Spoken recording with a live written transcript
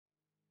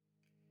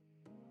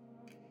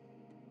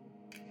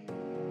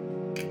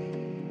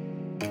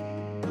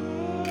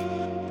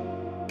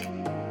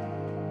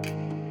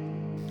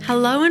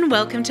Hello and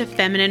welcome to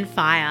Feminine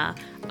Fire,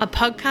 a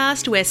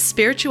podcast where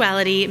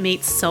spirituality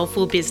meets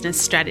soulful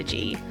business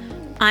strategy.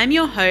 I'm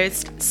your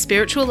host,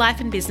 spiritual life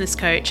and business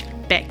coach,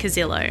 Beck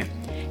Casillo,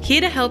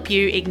 here to help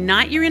you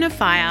ignite your inner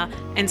fire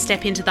and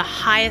step into the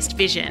highest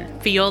vision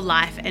for your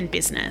life and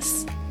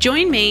business.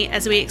 Join me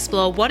as we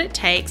explore what it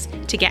takes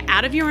to get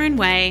out of your own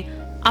way,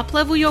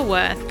 up-level your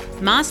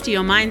worth, master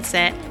your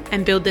mindset,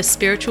 and build the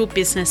spiritual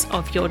business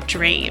of your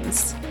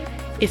dreams.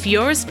 If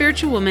you're a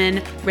spiritual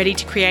woman ready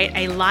to create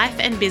a life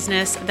and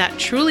business that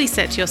truly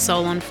sets your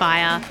soul on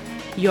fire,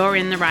 you're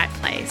in the right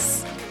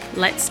place.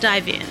 Let's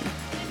dive in.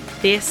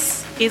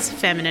 This is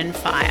Feminine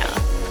Fire.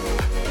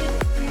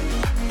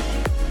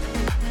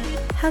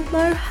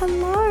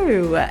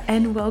 Hello,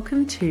 and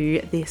welcome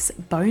to this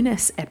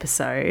bonus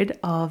episode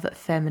of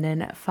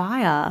Feminine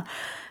Fire.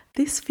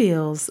 This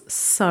feels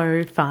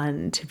so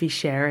fun to be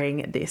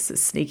sharing this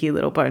sneaky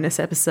little bonus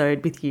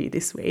episode with you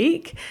this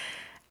week.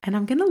 And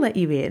I'm going to let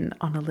you in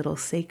on a little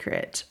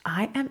secret.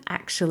 I am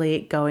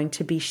actually going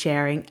to be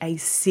sharing a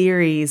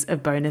series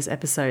of bonus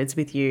episodes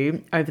with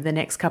you over the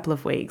next couple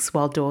of weeks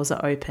while doors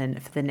are open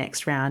for the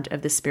next round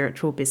of the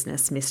Spiritual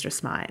Business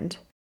Mistress Mind.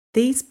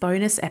 These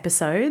bonus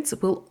episodes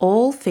will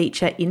all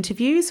feature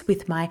interviews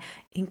with my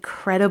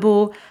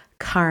incredible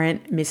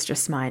current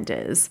Mistress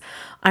Minders.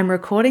 I'm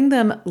recording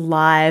them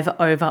live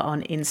over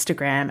on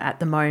Instagram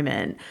at the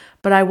moment,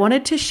 but I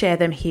wanted to share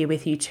them here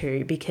with you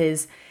too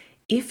because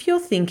if you're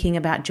thinking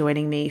about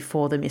joining me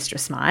for the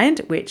Mistress Mind,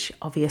 which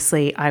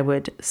obviously I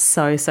would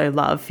so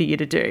love for you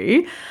to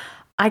do,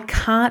 I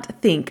can't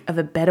think of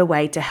a better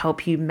way to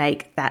help you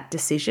make that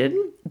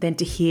decision than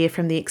to hear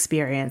from the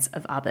experience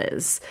of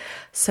others.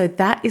 So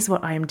that is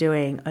what I am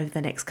doing over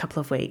the next couple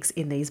of weeks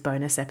in these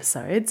bonus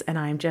episodes. And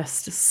I'm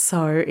just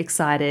so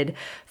excited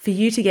for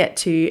you to get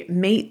to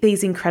meet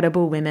these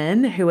incredible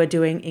women who are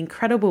doing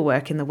incredible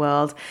work in the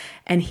world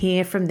and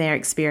hear from their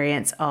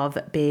experience of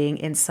being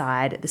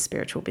inside the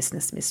Spiritual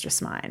Business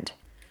Mistress Mind.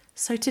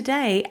 So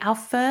today, our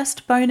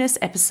first bonus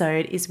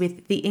episode is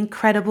with the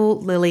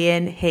incredible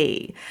Lillian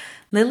He.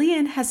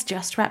 Lillian has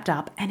just wrapped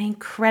up an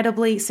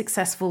incredibly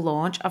successful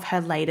launch of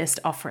her latest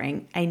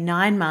offering, a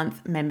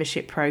 9-month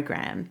membership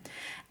program.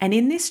 And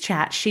in this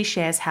chat, she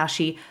shares how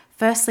she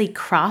firstly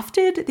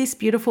crafted this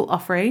beautiful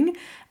offering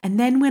and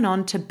then went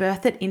on to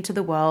birth it into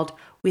the world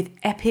with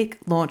epic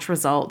launch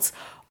results,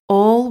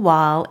 all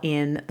while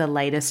in the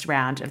latest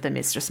round of the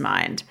Mistress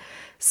Mind.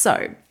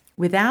 So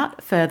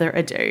without further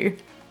ado,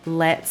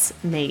 let's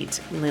meet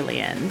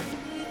Lillian.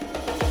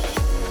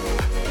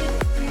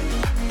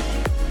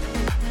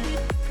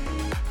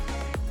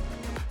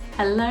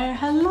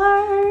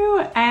 Hello,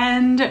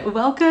 and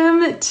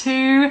welcome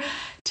to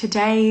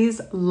today's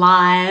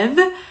live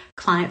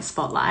client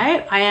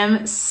spotlight. I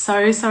am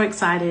so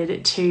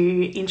excited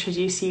to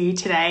introduce you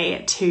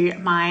today to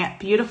my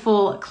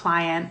beautiful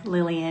client,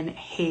 Lillian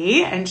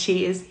He, and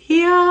she is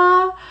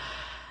here.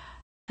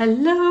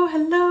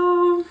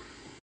 Hello.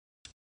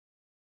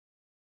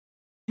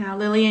 Now,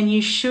 Lillian,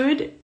 you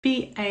should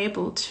be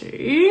able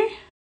to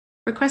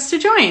request to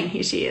join.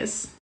 Here she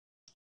is.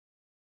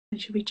 I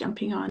should be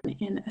jumping on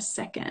in a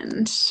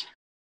second.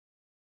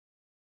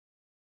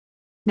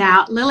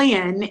 Now,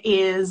 Lillian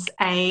is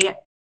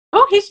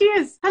oh, here she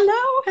is.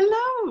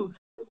 Hello.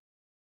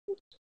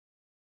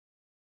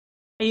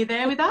 Are you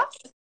there with us?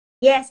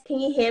 Yes, can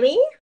you hear me?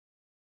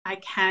 I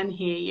can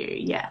hear you,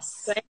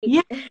 yes. Great.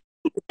 Yeah.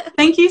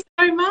 Thank you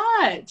so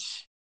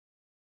much.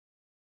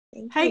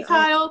 Thank Hey, you.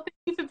 Kyle, thank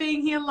you for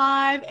being here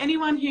live.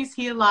 Anyone who's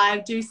here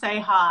live, do say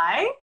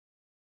hi.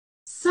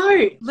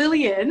 So,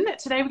 Lillian,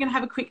 today we're going to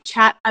have a quick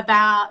chat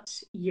about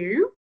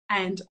you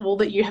and all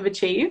that you have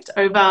achieved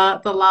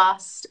over the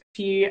last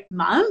few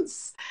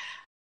months.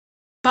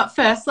 But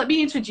first, let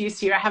me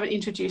introduce you. I haven't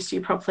introduced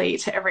you properly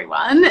to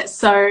everyone.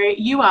 So,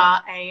 you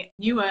are a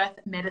New Earth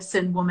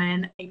medicine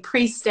woman, a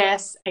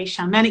priestess, a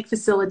shamanic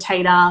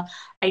facilitator,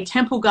 a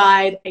temple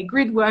guide, a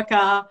grid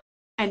worker,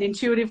 and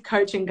intuitive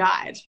coach and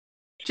guide,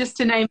 just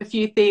to name a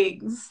few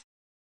things.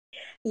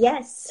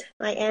 Yes,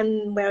 I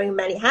am wearing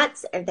many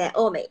hats and they're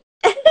all me.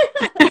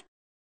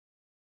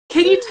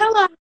 Can you tell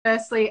us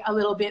firstly a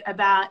little bit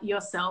about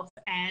yourself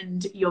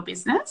and your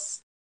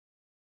business?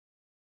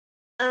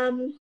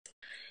 I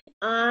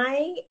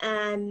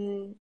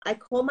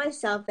call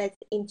myself as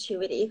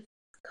intuitive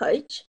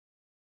coach,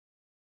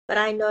 but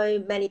I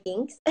know many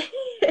things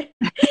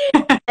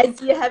as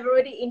you have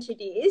already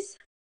introduced.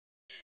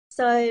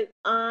 So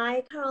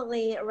I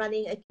currently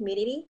running a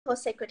community called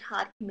Sacred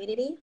Heart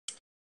Community,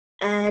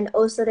 and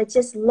also they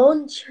just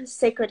launched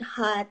Sacred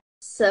Heart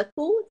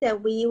Circle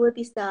that we will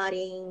be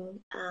starting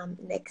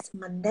next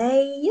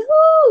Monday.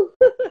 Yoo-hoo!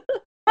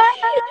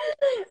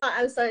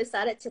 I'm so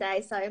excited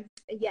today. So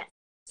yes,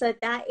 so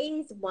that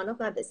is one of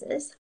my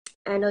business,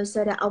 and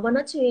also that I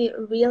wanted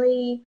to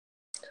really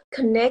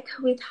connect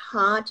with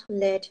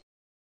heart-led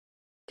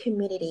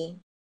community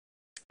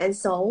and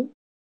soul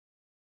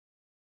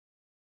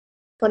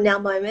for now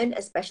moment,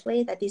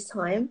 especially at this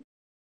time.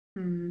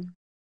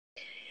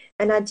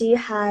 And I do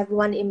have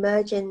one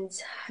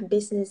emergent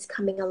business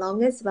coming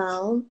along as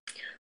well,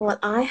 Well,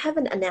 I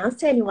haven't announced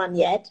to anyone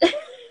yet.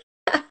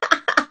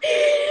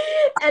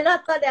 And I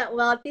thought that,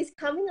 well, this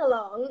coming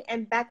along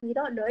and back, we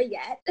don't know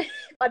yet,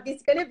 but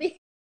it's going to be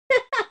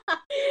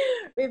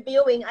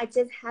reviewing. I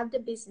just have the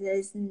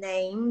business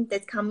name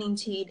that's coming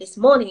to you this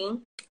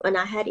morning when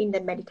I had in the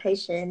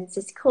meditations.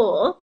 It's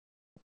called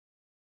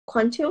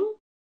Quantum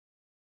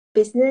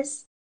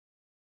Business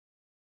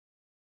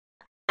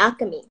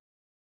Alchemy.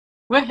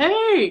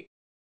 Woohoo!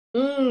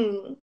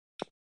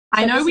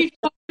 I So know this we've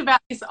talked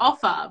about this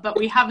offer, but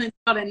we haven't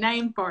got a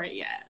name for it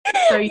yet.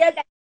 So yeah,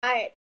 that's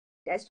right.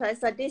 That's right.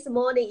 So this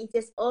morning it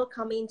just all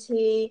come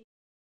into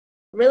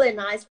really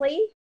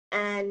nicely,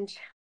 and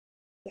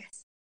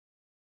yes.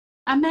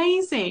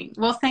 amazing.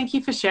 Well, thank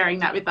you for sharing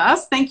that with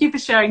us. Thank you for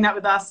sharing that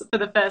with us for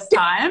the first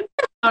time.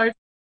 So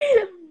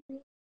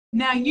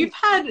now you've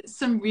had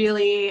some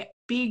really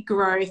big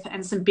growth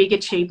and some big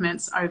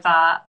achievements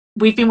over.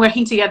 We've been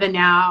working together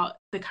now.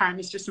 The Current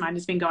Mistress Mind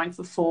has been going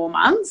for 4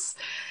 months.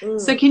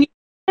 So can you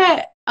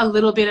share a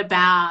little bit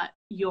about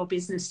your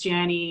business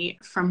journey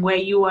from where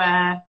you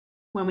were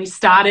when we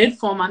started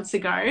 4 months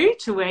ago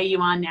to where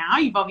you are now?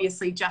 You've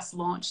obviously just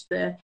launched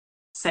the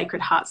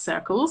Sacred Heart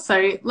Circle.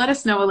 So let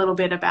us know a little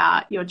bit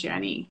about your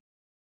journey.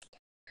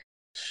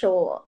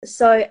 Sure.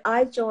 So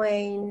I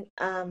joined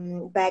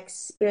back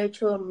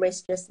Spiritual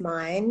Mistress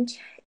Mind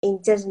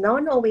in just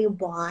not knowing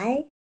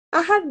why.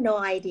 I have no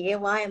idea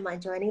why am I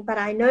joining, but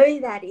I know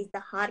that it's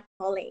the heart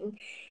calling.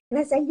 And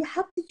I said, you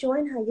have to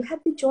join her. You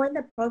have to join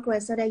the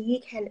program so that you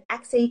can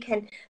actually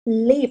can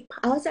live.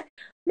 I was like,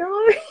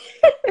 no.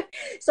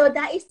 So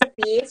that is the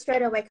fear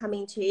straight away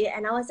coming to you.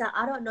 And I was like,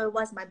 I don't know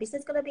what's my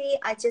business gonna be.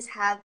 I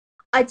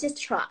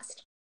just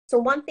trust. So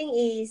one thing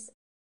is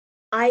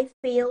I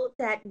feel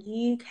that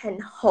you can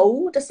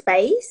hold the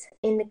space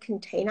in the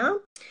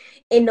container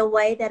in a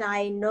way that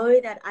I know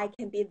that I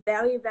can be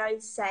very, very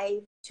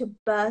safe to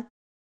birth,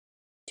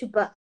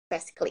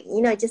 basically,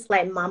 just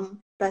like mom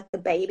birth the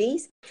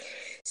babies.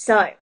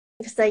 So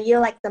you're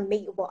like the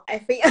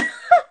midwife.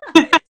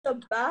 So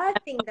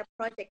birthing the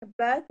project,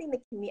 birthing the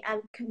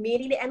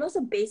community, and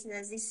also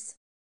business is,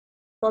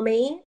 for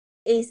me,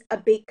 is a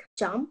big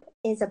jump.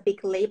 It's a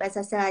big leap. As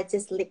I said, I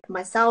just leaped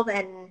myself,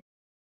 and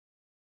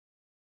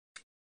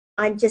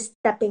I'm just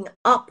stepping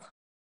up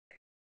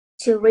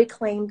to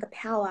reclaim the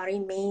power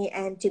in me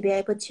and to be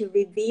able to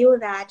reveal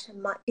that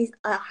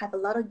I have a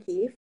lot of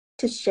gift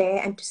to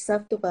share and to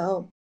serve the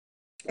world.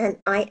 And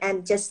I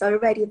am just so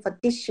ready for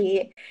this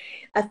year.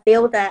 I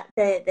feel that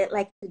the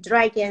like the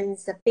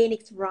dragons, the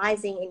phoenix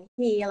rising in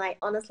here, like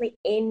honestly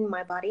in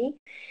my body,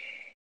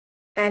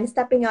 and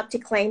stepping up to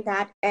claim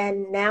that.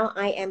 And now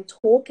I am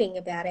talking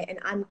about it and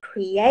I'm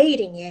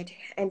creating it,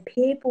 and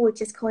people are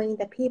just calling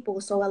the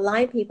people. So a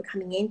lot of people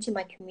coming into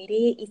my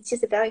community, it's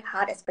just a very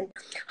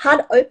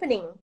hard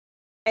opening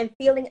and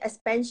feeling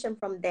expansion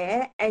from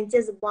there, and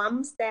just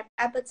one step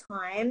at a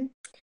time.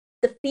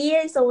 The fear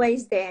is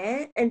always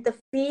there, and the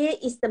fear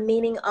is the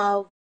meaning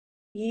of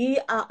you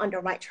are on the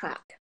right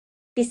track.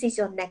 This is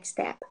your next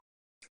step.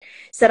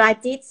 So I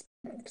did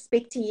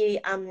speak to you,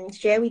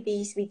 share with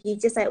you,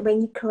 just like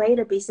when you create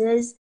a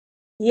business,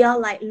 you are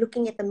like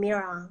looking at the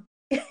mirror.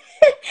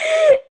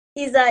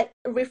 It's like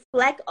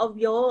reflect of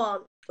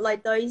your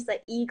like those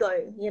like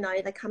ego,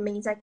 that come in.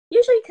 It's like,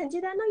 you sure you can do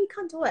that? No, you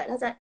can't do it. I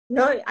was like,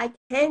 no, I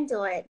can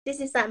do it.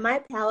 This is like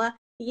my power.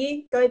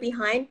 You go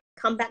behind,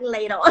 come back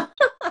later.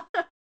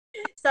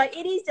 So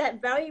it is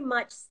that very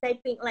much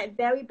stepping, like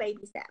very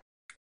baby step.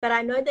 But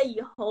I know that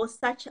you hold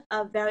such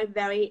a very,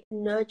 very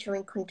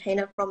nurturing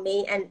container from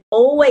me, and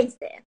always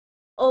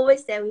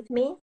there with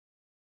me.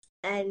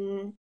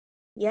 And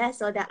yeah,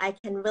 so that I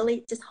can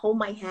really just hold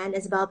my hand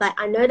as well. But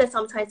I know that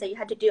sometimes that you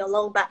have to do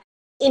alone, but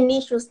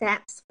initial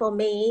steps for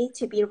me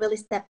to be really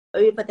step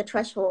over the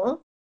threshold,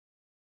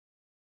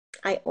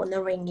 I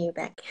honoring you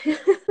back.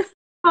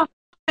 Oh,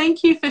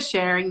 thank you for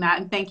sharing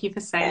that, and thank you for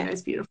saying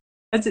those beautiful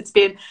words. It's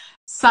been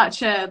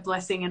such a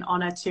blessing and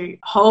honor to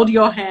hold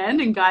your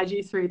hand and guide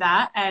you through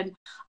that. And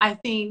I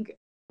think,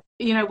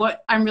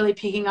 what I'm really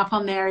picking up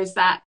on there is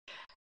that,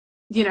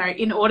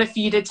 in order for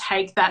you to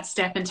take that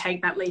step and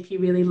take that leap, you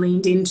really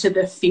leaned into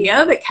the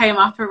fear that came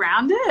up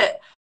around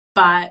it.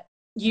 But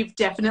you've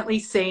definitely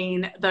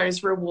seen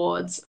those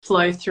rewards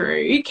flow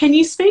through. Can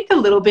you speak a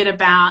little bit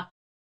about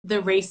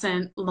the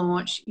recent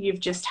launch you've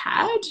just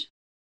had?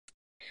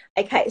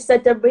 Okay, so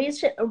the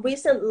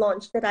recent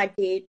launch that I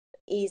did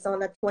is on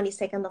the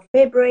 22nd of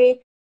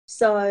February.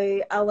 So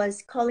I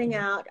was calling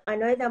out, I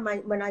know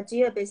that when I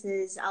do a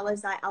business, I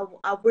was like,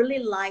 I really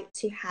like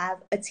to have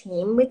a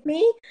team with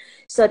me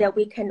so that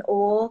we can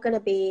all going to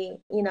be,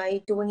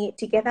 doing it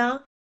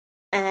together.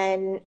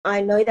 And I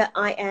know that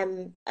I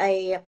am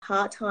a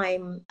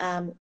part-time,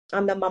 I'm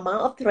a mama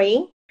of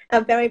 3,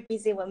 a very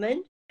busy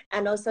woman,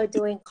 and also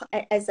doing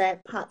as a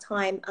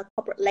part-time a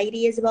corporate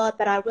lady as well.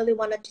 But I really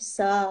wanted to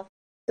serve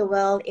the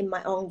world in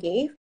my own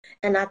gift.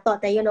 And I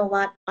thought that, you know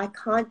what, I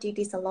can't do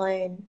this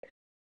alone.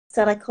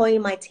 So I called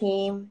in my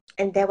team,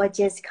 and they would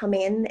just come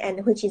in,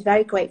 and which is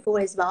very grateful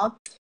as well.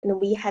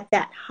 And we have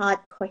that heart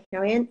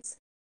coherence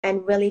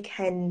and really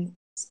can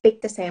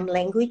speak the same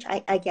language.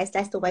 I guess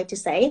that's the way to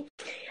say.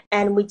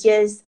 And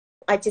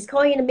I just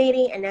call in a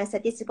meeting and I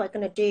said, this is what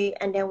we're going to do.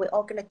 And then we're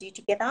all going to do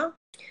together.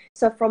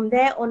 So from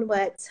there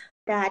onwards,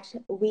 that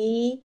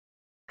we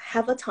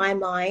have a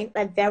timeline,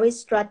 a very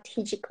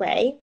strategic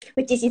way,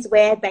 which is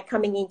where they're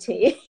coming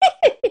into.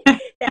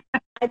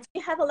 I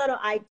do have a lot of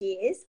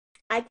ideas.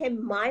 I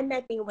can mind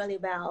mapping really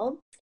well,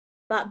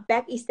 but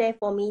back is there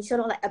for me,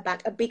 sort of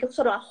like a big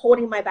sort of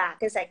holding my back.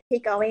 It's like,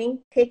 keep going,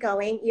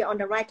 you're on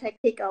the right track,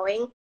 keep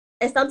going.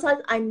 And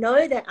sometimes I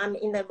know that I'm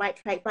in the right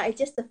track, but it's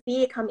just the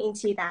fear come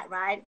into that,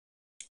 right?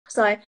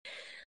 So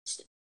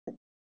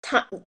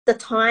the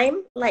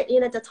time, like,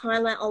 the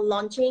timeline on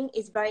launching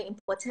is very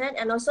important.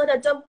 And also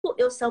that don't put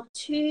yourself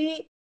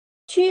too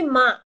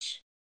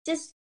much.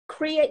 Just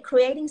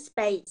creating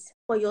space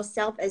for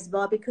yourself as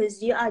well,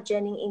 because you are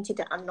journeying into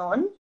the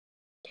unknown,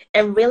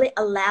 and really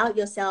allow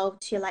yourself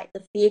to like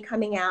the fear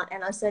coming out.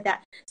 And also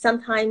that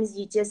sometimes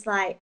you just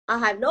like, I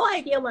have no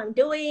idea what I'm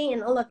doing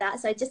and all of that.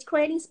 So just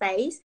creating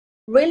space,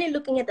 really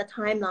looking at the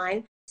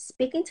timeline,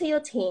 speaking to your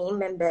team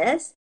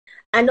members,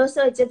 and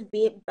also just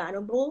be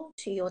vulnerable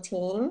to your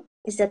team.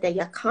 Is that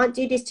you can't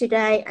do this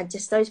today, I'm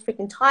just so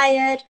freaking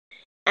tired.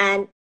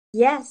 And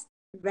yes,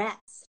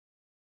 rest.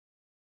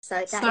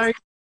 So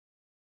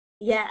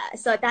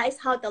that is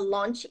how the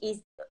launch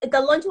is. The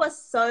launch was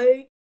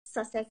so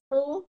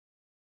successful.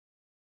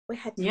 We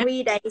had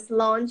 3 days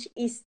launch,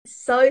 is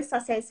so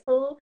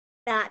successful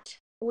that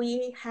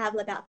we have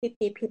about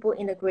 50 people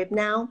in the group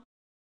now.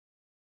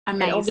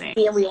 Amazing.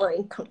 And we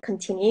will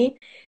continue.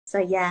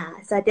 So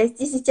this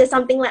is just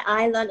something like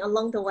I learned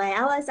along the way.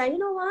 I was like, you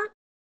know what?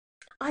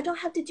 I don't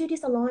have to do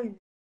this alone.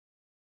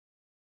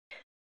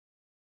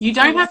 You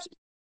don't have to do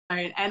it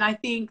alone. And I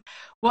think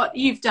what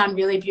you've done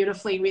really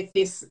beautifully with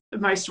this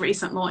most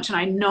recent launch, and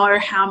I know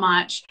how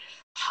much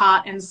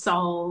heart and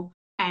soul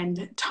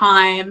and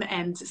time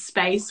and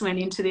space went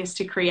into this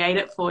to create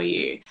it for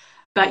you.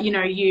 But,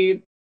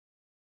 you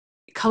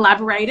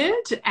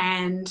collaborated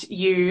and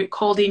you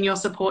called in your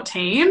support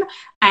team,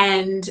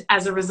 and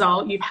as a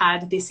result you've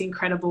had this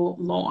incredible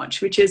launch,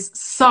 which is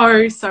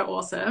so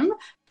awesome.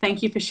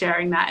 Thank you for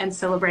sharing that and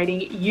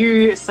celebrating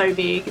you so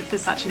big for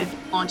such an epic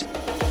launch.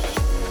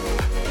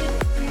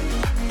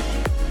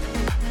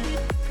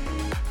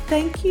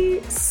 Thank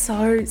you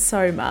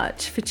so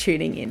much for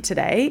tuning in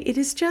today. It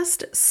is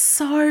just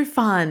so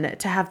fun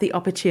to have the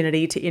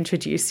opportunity to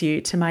introduce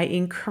you to my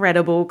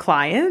incredible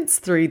clients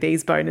through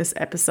these bonus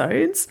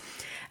episodes.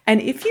 And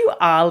if you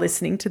are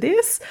listening to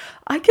this,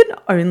 I can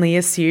only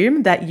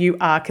assume that you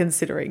are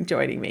considering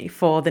joining me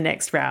for the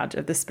next round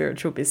of the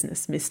Spiritual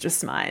Business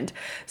Mistress Mind.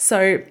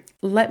 So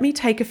let me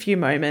take a few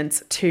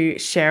moments to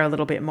share a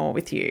little bit more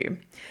with you.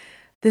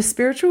 The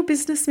Spiritual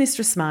Business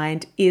Mistress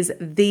Mind is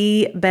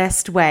the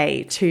best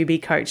way to be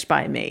coached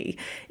by me.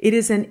 It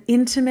is an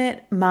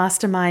intimate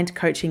mastermind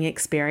coaching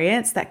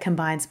experience that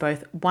combines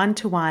both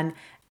one-to-one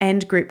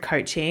and group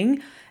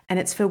coaching, and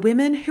it's for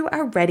women who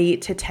are ready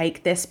to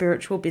take their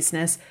spiritual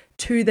business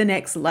to the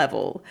next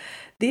level.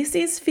 This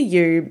is for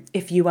you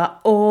if you are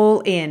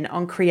all in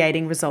on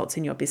creating results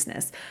in your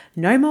business.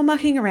 No more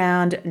mucking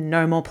around,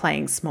 no more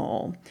playing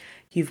small.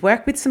 You've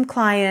worked with some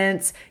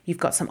clients, you've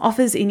got some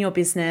offers in your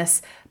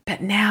business,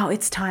 but now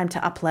it's time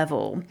to up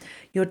level.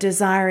 You're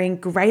desiring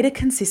greater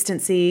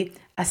consistency,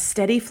 a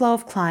steady flow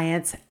of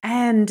clients,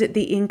 and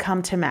the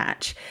income to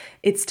match.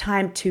 It's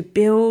time to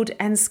build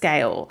and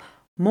scale.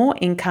 More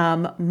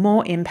income,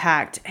 more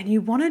impact, and you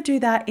want to do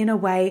that in a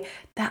way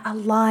that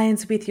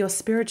aligns with your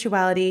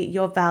spirituality,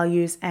 your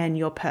values, and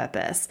your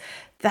purpose.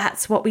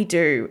 That's what we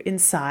do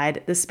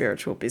inside the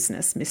Spiritual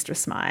Business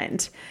Mistress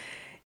Mind.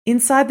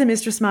 Inside the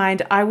Mistress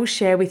Mind, I will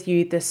share with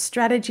you the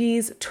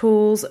strategies,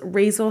 tools,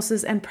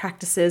 resources, and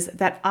practices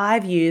that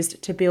I've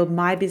used to build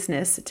my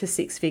business to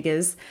 6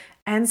 figures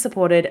and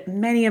supported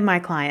many of my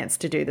clients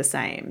to do the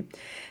same.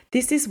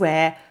 This is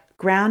where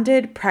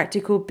grounded,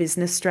 practical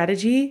business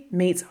strategy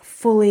meets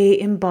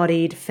fully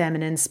embodied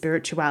feminine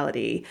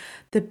spirituality,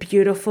 the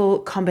beautiful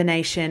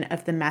combination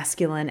of the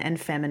masculine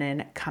and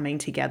feminine coming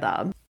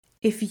together.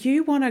 If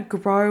you want to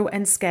grow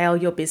and scale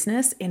your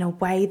business in a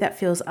way that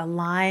feels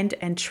aligned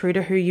and true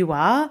to who you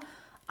are,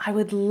 I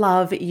would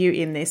love you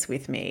in this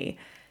with me.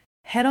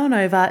 Head on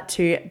over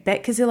to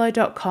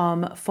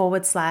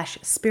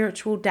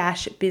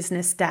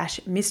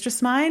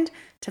beckcazillo.com/spiritual-business-mistress mind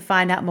to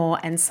find out more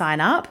and sign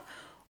up.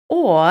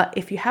 Or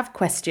if you have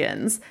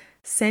questions,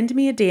 send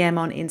me a DM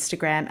on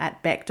Instagram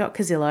at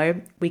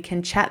beck.cazillo. We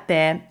can chat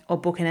there or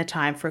book in a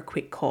time for a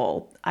quick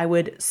call. I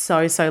would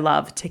so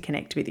love to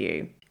connect with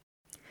you.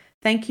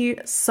 Thank you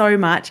so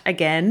much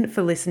again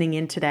for listening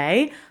in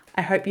today.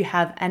 I hope you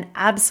have an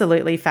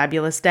absolutely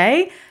fabulous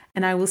day,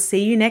 and I will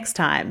see you next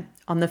time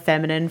on the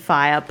Feminine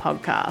Fire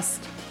podcast.